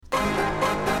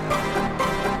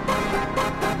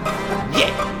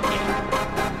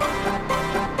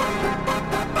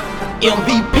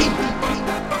MVP.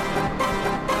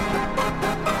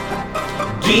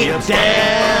 Get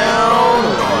down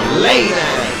or lay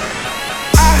down.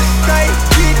 I stay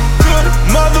get good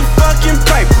motherfucking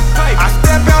paper. I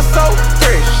step out so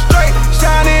fresh, straight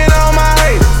shining on my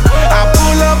haters. I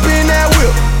pull up in that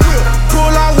whip,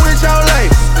 pull out with your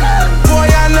ladies. Boy,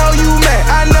 I know you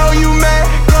mad,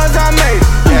 cause I made it.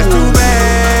 That's too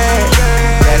bad,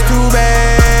 that's too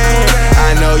bad.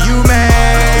 I know you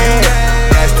mad,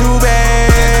 that's too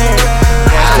bad,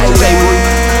 that's too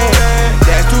bad,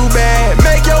 that's too bad.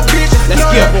 Make your bitch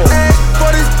know that ass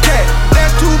for this cat.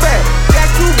 That's too bad,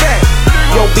 that's too bad.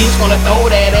 Yo, bitch gonna throw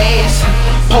that ass.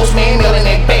 Postman mailing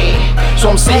that bag. So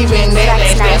I'm saving that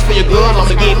last dance for your girl.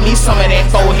 I'ma get me some of that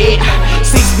forehead.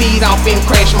 6 feet off in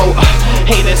crash mode.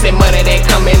 Haters that money that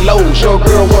come in lows. Your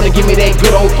girl wanna give me that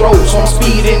good old throw. So I'm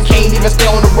speeding, can't even stay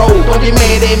on the road. Don't get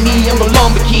mad at me, I'm the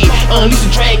lumber kid. Unleash the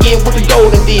dragon with the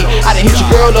golden dig. I done hit your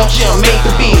girl up, she done made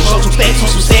the bitch. Show some stacks,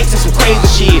 some sex, and some crazy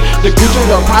shit. The Gucci,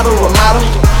 the Prada, Ramada.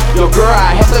 Your girl,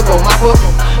 I have to go mop up.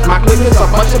 My clip is a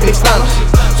bunch of big stunners.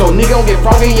 So nigga gon' get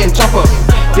froggy and jump up.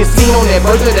 This scene on that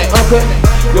version that uncut.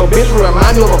 Your bitch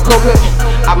remind me of a coconut.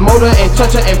 I motor and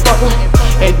touch her and fuck her.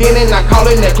 And then I call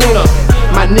it that cleanup.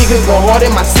 My niggas go hard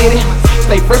in my city.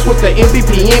 Stay fresh with the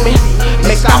MVP in me.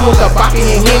 Mixed out with the Baki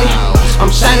and Henny. I'm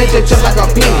shining just like a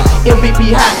penny.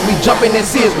 MVP hot, we jumping and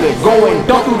sizzling. Going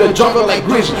down through the jungle like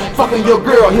Grizzly. Fucking your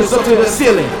girl, heels up to the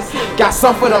ceiling. Got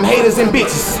some for them haters and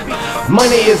bitches.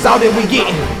 Money is all that we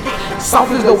getting.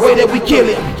 Soft is the way that we kill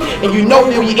it. And you know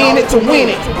that we in it to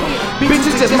win it.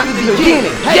 Bitches just not the beginning.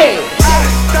 Yeah. I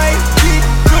stay get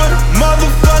good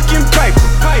motherfucking paper.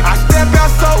 I step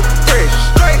out so fresh,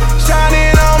 straight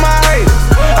shining on my haters.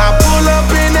 I pull up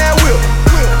in that whip,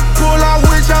 pull out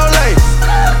with your ladies.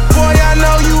 Boy, I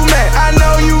know you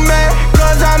mad,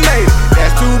 cause I made it.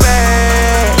 That's too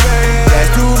bad, that's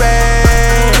too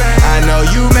bad. I know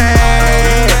you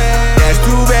mad, that's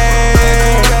too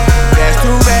bad, that's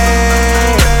too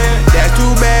bad, that's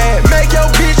too bad. Make your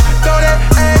bitch throw that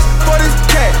ass for this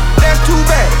cat. That's too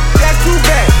bad, that's too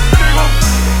bad.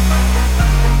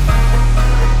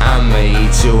 I'ma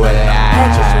eat you alive.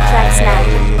 Purchase your tracks now.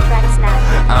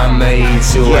 I'ma eat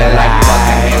you alive. Like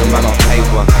fucking hands on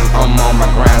paper. I'm on my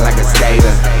grind like a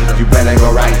skater. You better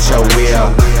go write your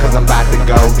will, cause I'm about to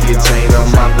go get Jada.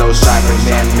 My flow sharper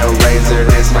than no razor.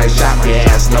 This my shop, your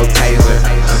ass, no taser.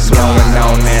 Blowing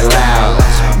on that loud.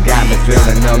 Got me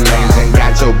feeling amazing.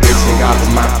 Got your bitch off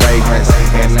of my fragrance.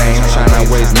 And I ain't tryna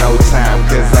waste no time,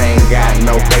 cause I ain't got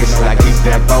no patience. I keep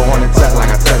that bow on the tuck like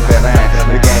I tuck that iron.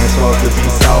 The game's supposed to be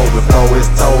sold before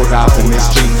it's told off in the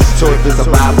street. Truth is a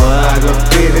Bible of the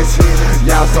fittest.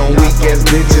 Y'all some weak ass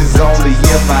bitches. Only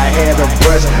if I had a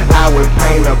brush, I would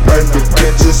paint a perfect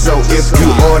picture. So if you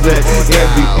order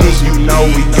MVP, you know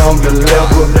we gon'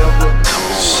 deliver.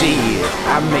 Shit,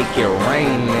 I make it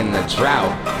rain in the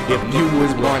drought. If you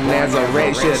was born as a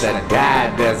rat, should've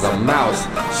died as a mouse.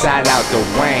 Shout out to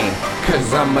Wayne,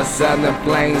 cause I'm a southern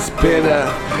flame spitter.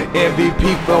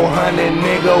 MVP 400,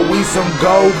 nigga, we some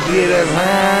gold getters,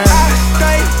 huh? I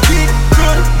stay get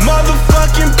good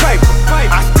motherfucking paper.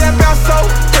 I step out so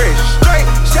fresh, straight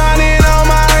shining on